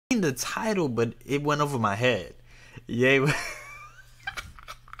seen the title, but it went over my head. Yay. What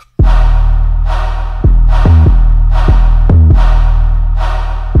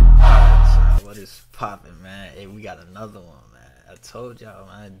is poppin', man? Hey, we got another one, man. I told y'all,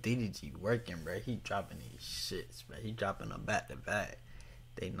 man. DDG working, bro. He dropping these shits, bro. He dropping them back to back.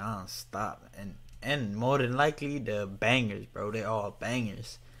 They non-stop, and more than likely the bangers, bro. They all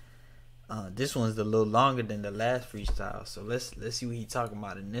bangers. This one's a little longer than the last freestyle, so let's see what he talking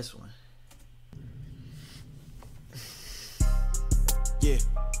about in this one. Yeah,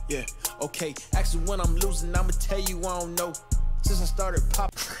 okay. Actually, when I'm losing, I'ma tell you I don't know. Since I started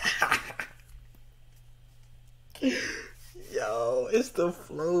popping. Yo, it's the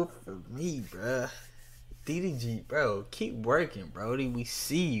flow for me, bruh. DDG, bro, keep working, bro. We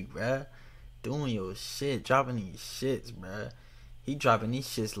see you, bruh. Doing your shit, dropping these shits, bruh. He dropping these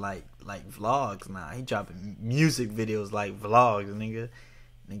shits like vlogs now. He dropping music videos like vlogs, nigga.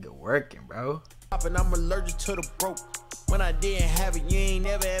 Nigga working, bro. And I'm allergic to the broke. When I didn't have it, you ain't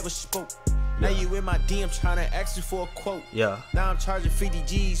never ever spoke. Now you in my DM trying to ask you for a quote. Yeah. Now I'm charging 50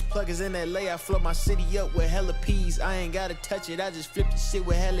 G's. Pluggers in LA, I flood my city up with hella peas. I ain't gotta touch it, I just flip the shit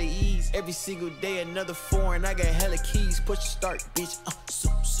with hella ease. Every single day another foreign, I got hella keys. Push the start, bitch.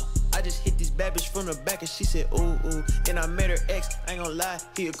 I just hit this bad bitch from the back and she said, ooh, ooh. And I met her ex, I ain't gonna lie,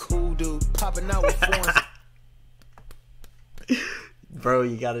 he a cool dude. Popping out with foreigns. Bro,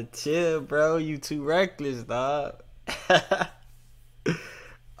 you gotta chill, bro. You too reckless, dog.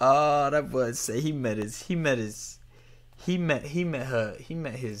 Oh, that boy said he met her ex.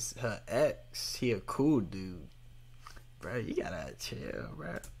 He a cool dude. Bro, you gotta chill,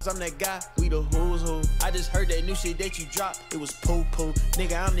 bro. I'm that guy, we the who's who. I just heard that new shit that you dropped, it was poo-poo.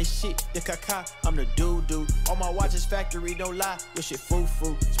 Nigga, I'm the shit, the caca, I'm the doo-doo. All my watches factory, don't lie, your shit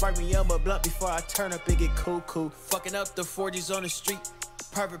foo-foo. Spark me up a blunt before I turn up and get cuckoo. Fucking up the 40s on the street.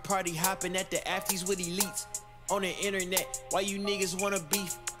 Private party hopping at the afties with elites. On the internet, why you niggas wanna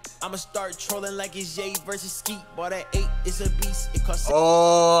beef? I'ma start trolling like it's Ye versus Skete. Boy, that 8 is a beast. It costs.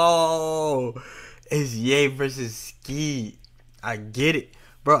 Oh, it's Ye versus Skete. I get it,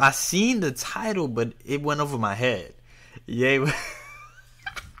 bro. I seen the title, but it went over my head. Ye. This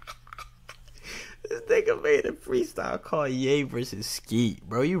nigga made a freestyle called Ye versus Skete,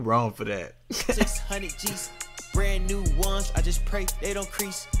 bro. You wrong for that. 600 G's, brand new ones. I just pray they don't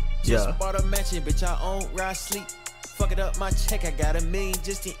crease. Just bought a mansion, bitch. I own where I sleep. Fuck it up my check, I got $1 million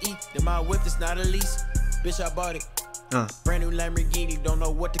just to eat. Then my whip is not a lease. Bitch, I bought it. Brand new Lamborghini, don't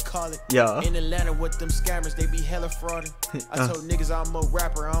know what to call it. Yeah. In Atlanta with them scammers, they be hella frauding. I told niggas I'm a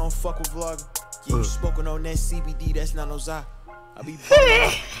rapper, I don't fuck with vlogging. Yeah, you smoking on that CBD, that's not no Zy. I be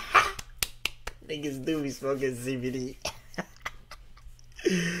niggas do be smoking CBD.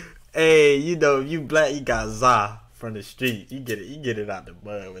 Hey, you know, if you black, you got Zy from the street. You get it out the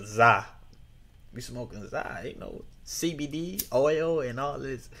mud with Zy. We smoking Zy, ain't no CBD, oil, and all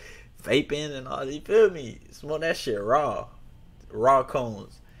this vaping and all. You feel me? Smoke that shit raw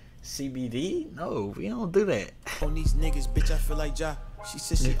cones. CBD? No, we don't do that. On these niggas, bitch, I feel like Ja. She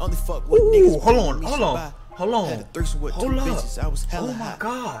said she only fuck with niggas. Hold on. Had a threesome with two bitches. I was hella high. Oh my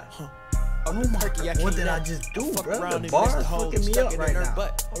god. Oh my God. What did I just do, bro? The bar's fucking me up right now.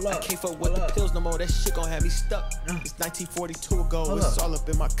 I can't fuck with the pills no more. That shit gon' have me stuck. It's 1942 ago. It's all up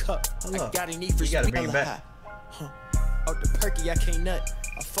in my cup. I got a need for speed. Out the perky, I can't nut.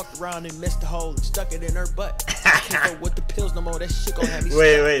 I fucked around and missed the hole and stuck it in her butt. I can't fuck with the pills no more. That shit gon' have me stuck.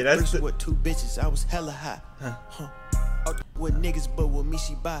 Wait, that's with two bitches. I was hella high. With niggas, but with me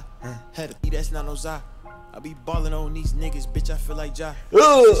she buy. Had a beat, that's not no Zy. I be ballin' on these niggas, bitch, I feel like Ja. She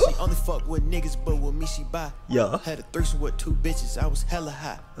only fuck with niggas, but with me she buy. Yeah. Had a threesome with two bitches, I was hella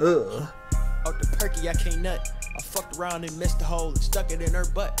high. Out the perky, I can't nut. I fucked around and missed the hole and stuck it in her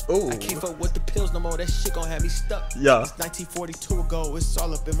butt. I can't fuck with the pills no more, that shit gon' have me stuck. Yeah. It's 1942 ago, it's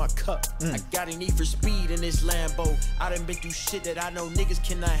all up in my cup. I got a need for speed in this Lambo. I done been through shit that I know niggas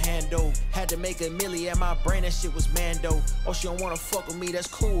cannot handle. Had to make $1 million at my brain, that shit was Mando. Oh, she don't wanna fuck with me, that's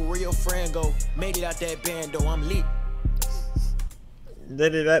cool, where your friend go? Made it out that bando, I'm lit.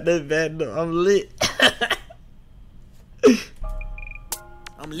 Made it out that bando, I'm lit.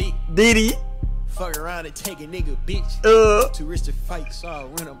 I'm lit. Diddy. Fuck around and take a nigga, bitch. Too rich to fight, so I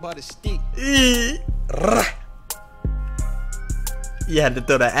run up by the stick. You had to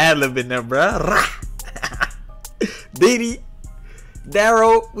throw the ad-lib in there, bruh. Diddy.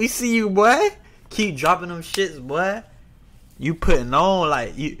 Darrow, we see you, boy. Keep dropping them shits, boy. You putting on,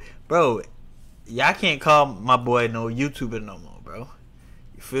 like, you, bro, y'all can't call my boy no YouTuber no more, bro.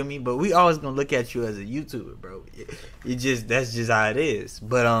 You feel me? But we always gonna look at you as a YouTuber, bro. That's just how it is.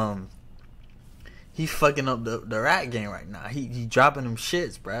 But, he fucking up the rap game right now. He dropping them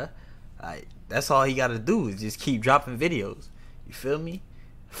shits, bruh. Like, that's all he gotta do is just keep dropping videos. You feel me?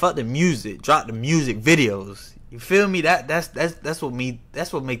 Fuck the music. Drop the music videos. You feel me? That's what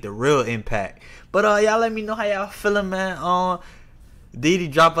make the real impact. But y'all let me know how y'all feeling, man.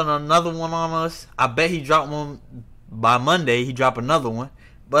 DD dropping another one on us. I bet he dropped one by Monday. He drop another one.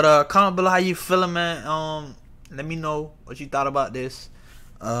 But comment below how you feeling, man. Let me know what you thought about this.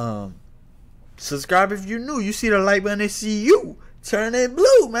 Subscribe if you're new. You see the like button, they see you. Turn it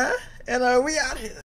blue, man. And we out here.